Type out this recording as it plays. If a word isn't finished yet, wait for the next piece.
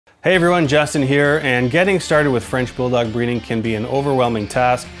Hey everyone, Justin here, and getting started with French Bulldog breeding can be an overwhelming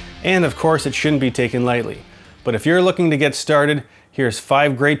task, and of course it shouldn't be taken lightly. But if you're looking to get started, here's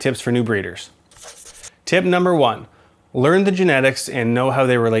 5 great tips for new breeders. Tip number 1, learn the genetics and know how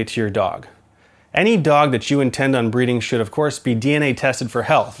they relate to your dog. Any dog that you intend on breeding should of course be DNA tested for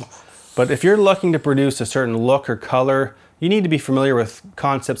health, but if you're looking to produce a certain look or color, you need to be familiar with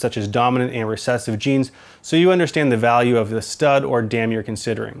concepts such as dominant and recessive genes so you understand the value of the stud or dam you're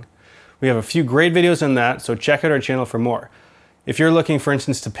considering. We have a few great videos on that, so check out our channel for more. If you're looking, for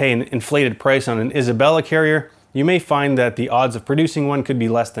instance, to pay an inflated price on an Isabella carrier, you may find that the odds of producing one could be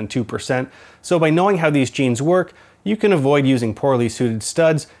less than 2%, so by knowing how these genes work, you can avoid using poorly suited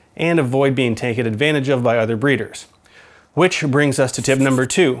studs and avoid being taken advantage of by other breeders. Which brings us to tip number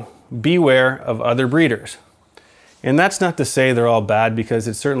 2, beware of other breeders. And that's not to say they're all bad, because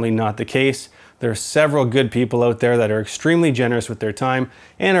it's certainly not the case. There are several good people out there that are extremely generous with their time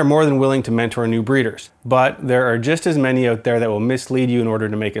and are more than willing to mentor new breeders. But there are just as many out there that will mislead you in order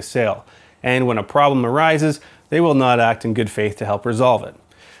to make a sale. And when a problem arises, they will not act in good faith to help resolve it.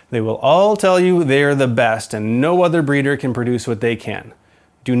 They will all tell you they are the best and no other breeder can produce what they can.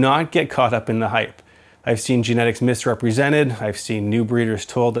 Do not get caught up in the hype. I've seen genetics misrepresented. I've seen new breeders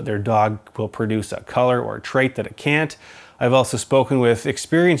told that their dog will produce a color or trait that it can't. I've also spoken with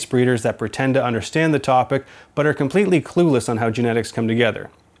experienced breeders that pretend to understand the topic but are completely clueless on how genetics come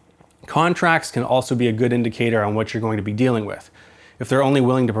together. Contracts can also be a good indicator on what you're going to be dealing with. If they're only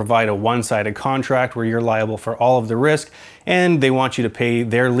willing to provide a one-sided contract where you're liable for all of the risk and they want you to pay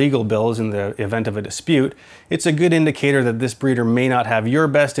their legal bills in the event of a dispute, it's a good indicator that this breeder may not have your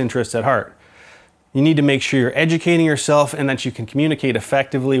best interests at heart. You need to make sure you're educating yourself and that you can communicate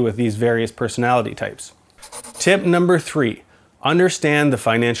effectively with these various personality types. Tip number 3, understand the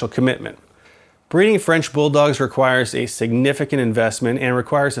financial commitment. Breeding French Bulldogs requires a significant investment and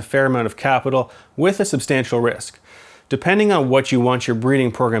requires a fair amount of capital with a substantial risk. Depending on what you want your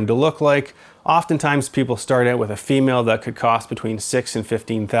breeding program to look like, oftentimes people start out with a female that could cost between $6,000 and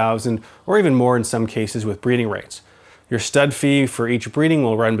 $15,000, or even more in some cases with breeding rates. Your stud fee for each breeding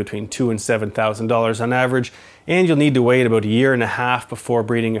will run between $2,000 and $7,000 on average, and you'll need to wait about a year and a half before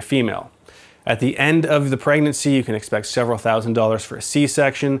breeding a female. At the end of the pregnancy, you can expect several $1,000s for a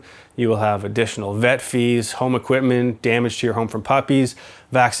C-section. You will have additional vet fees, home equipment, damage to your home from puppies,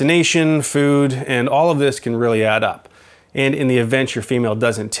 vaccination, food, and all of this can really add up. And in the event your female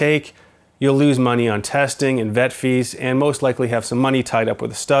doesn't take, you'll lose money on testing and vet fees, and most likely have some money tied up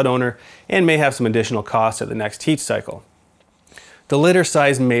with a stud owner and may have some additional costs at the next heat cycle. The litter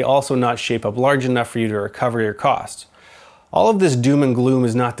size may also not shape up large enough for you to recover your costs. All of this doom and gloom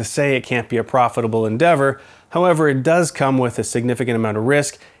is not to say it can't be a profitable endeavor. However, it does come with a significant amount of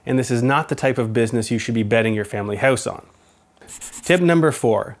risk, and this is not the type of business you should be betting your family house on. Tip number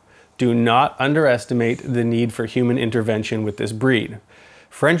 4, do not underestimate the need for human intervention with this breed.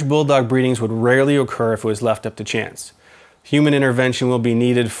 French Bulldog breedings would rarely occur if it was left up to chance. Human intervention will be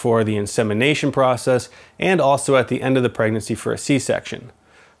needed for the insemination process and also at the end of the pregnancy for a C-section.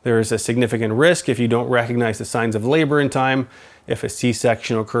 There is a significant risk if you don't recognize the signs of labor in time. If a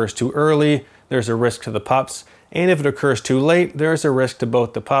C-section occurs too early, there's a risk to the pups, and if it occurs too late, there's a risk to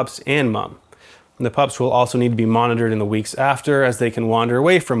both the pups and mom. The pups will also need to be monitored in the weeks after, as they can wander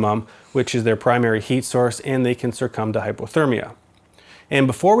away from mom, which is their primary heat source, and they can succumb to hypothermia. And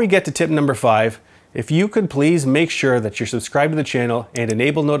before we get to tip number 5, if you could please make sure that you're subscribed to the channel and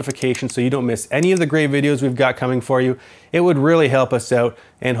enable notifications so you don't miss any of the great videos we've got coming for you, it would really help us out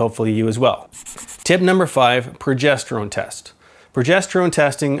and hopefully you as well. Tip number 5, progesterone test. Progesterone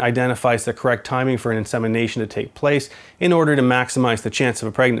testing identifies the correct timing for an insemination to take place in order to maximize the chance of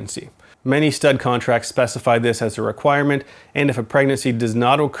a pregnancy. Many stud contracts specify this as a requirement, and if a pregnancy does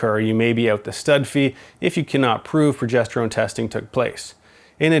not occur, you may be out the stud fee if you cannot prove progesterone testing took place.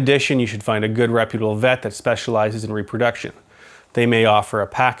 In addition, you should find a good reputable vet that specializes in reproduction. They may offer a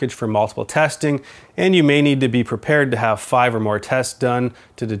package for multiple testing, and you may need to be prepared to have 5 or more tests done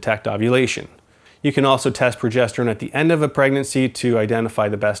to detect ovulation. You can also test progesterone at the end of a pregnancy to identify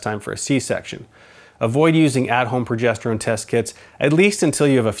the best time for a C-section. Avoid using at-home progesterone test kits, at least until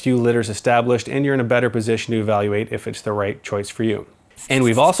you have a few litters established and you're in a better position to evaluate if it's the right choice for you. And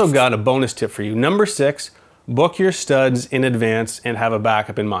we've also got a bonus tip for you. Number 6, book your studs in advance and have a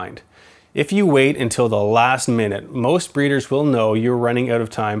backup in mind. If you wait until the last minute, most breeders will know you're running out of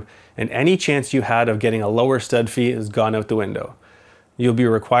time and any chance you had of getting a lower stud fee has gone out the window. You'll be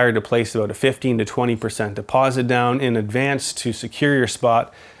required to place about a 15 to 20% deposit down in advance to secure your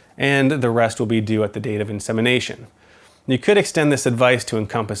spot, and the rest will be due at the date of insemination. You could extend this advice to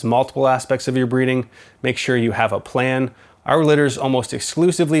encompass multiple aspects of your breeding. Make sure you have a plan. Our litters almost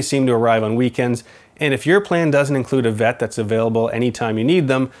exclusively seem to arrive on weekends, and if your plan doesn't include a vet that's available anytime you need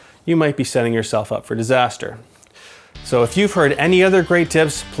them, you might be setting yourself up for disaster. So if you've heard any other great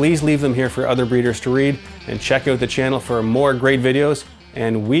tips, please leave them here for other breeders to read, and check out the channel for more great videos,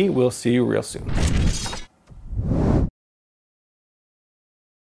 and we will see you real soon.